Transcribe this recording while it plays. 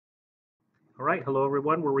All right, hello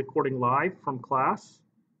everyone. We're recording live from class.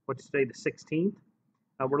 What's today, the 16th?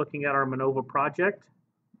 We're looking at our Manova project,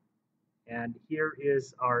 and here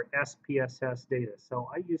is our SPSS data. So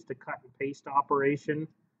I used a cut and paste operation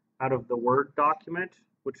out of the Word document,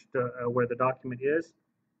 where the document is,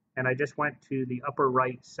 and I just went to the upper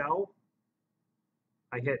right cell.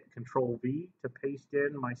 I hit Control V to paste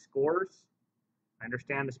in my scores. I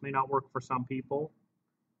understand this may not work for some people,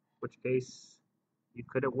 in which case you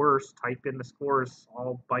could at worst type in the scores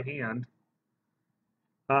all by hand.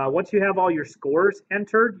 Once you have all your scores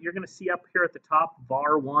entered, you're going to see up here at the top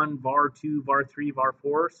var1, var2, var3,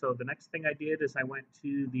 var4. So the next thing I did is I went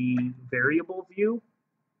to the variable view.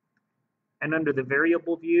 And under the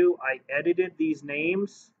variable view, I edited these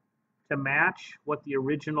names to match what the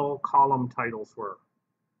original column titles were.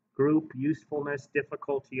 Group, usefulness,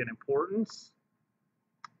 difficulty, and importance.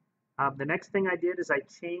 The next thing I did is I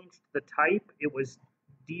changed the type. It was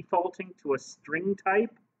defaulting to a string type.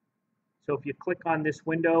 So if you click on this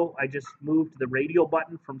window, I just moved the radial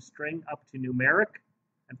button from string up to numeric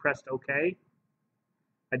and pressed OK.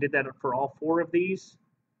 I did that for all 4 of these.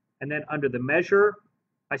 And then under the measure,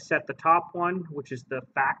 I set the top one, which is the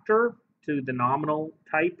factor, to the nominal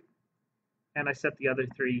type. And I set the other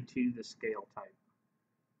 3 to the scale type.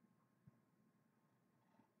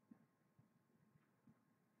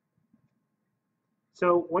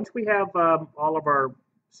 So once we have all of our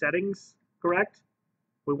settings correct,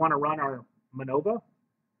 we want to run our Manova.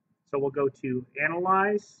 So we'll go to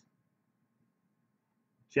Analyze,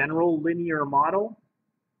 General Linear Model,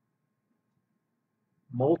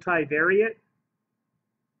 Multivariate.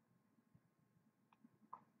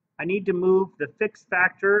 I need to move the fixed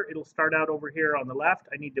factor. It'll start out over here on the left.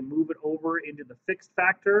 I need to move it over into the fixed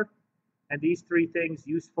factor. And these 3 things,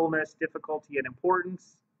 usefulness, difficulty, and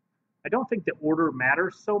importance. I don't think the order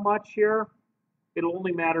matters so much here. It'll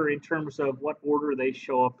only matter in terms of what order they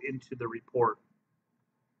show up into the report.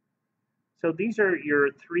 So these are your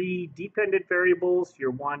 3 dependent variables, your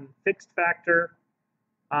 1 fixed factor.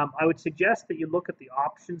 I would suggest that you look at the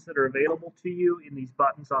options that are available to you in these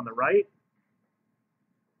buttons on the right.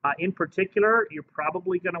 In particular, you're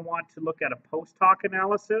probably going to want to look at a post hoc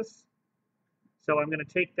analysis. So I'm going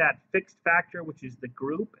to take that fixed factor, which is the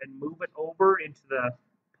group, and move it over into the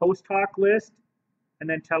post hoc list, and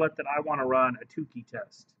then tell it that I want to run a Tukey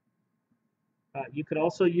test. You could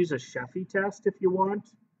also use a Sheffey test if you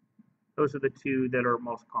want. Those are the 2 that are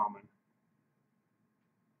most common.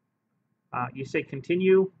 You say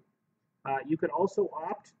continue. You could also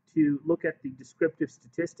opt to look at the descriptive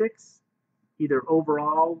statistics, either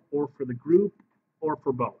overall or for the group or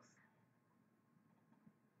for both.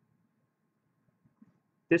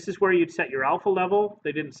 This is where you'd set your alpha level.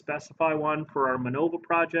 They didn't specify one for our Manova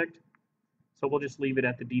project, so we'll just leave it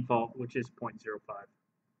at the default, which is 0.05.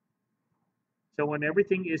 So when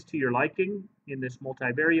everything is to your liking in this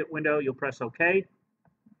multivariate window, you'll press OK.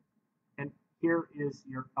 And here is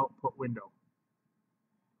your output window.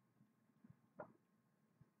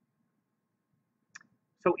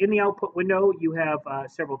 So in the output window, you have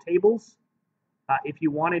several tables. If you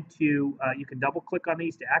wanted to, you can double click on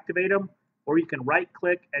these to activate them, or you can right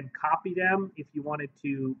click and copy them if you wanted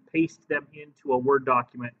to paste them into a Word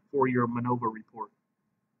document for your Manova report.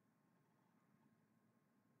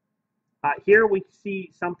 Here we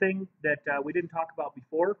see something that we didn't talk about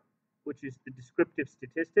before, which is the descriptive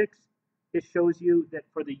statistics. This shows you that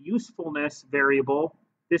for the usefulness variable,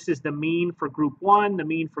 this is the mean for group 1, the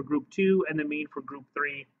mean for group 2, and the mean for group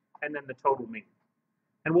 3, and then the total mean.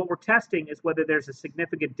 And what we're testing is whether there's a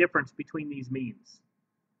significant difference between these means.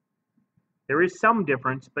 There is some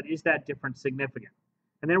difference, but is that difference significant?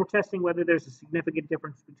 And then we're testing whether there's a significant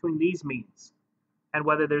difference between these means and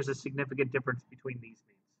whether there's a significant difference between these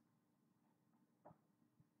means.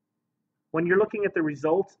 When you're looking at the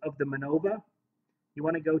results of the Manova, you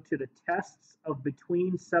want to go to the tests of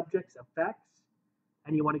between subjects effects,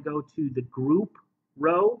 and you want to go to the group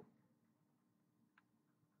row.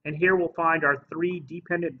 And here we'll find our 3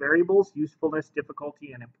 dependent variables, usefulness,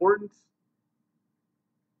 difficulty, and importance.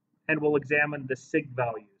 And we'll examine the sig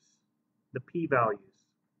values, the p-values.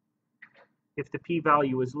 If the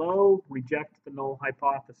p-value is low, reject the null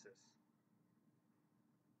hypothesis.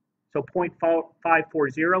 So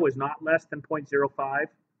 0.540 is not less than 0.05.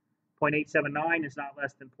 0.879 is not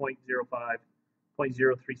less than 0.05.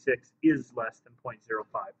 0.036 is less than 0.05.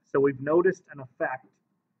 So we've noticed an effect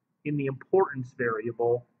in the importance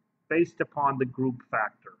variable based upon the group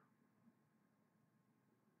factor.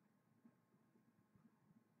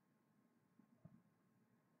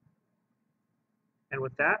 And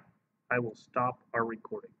with that, I will stop our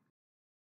recording.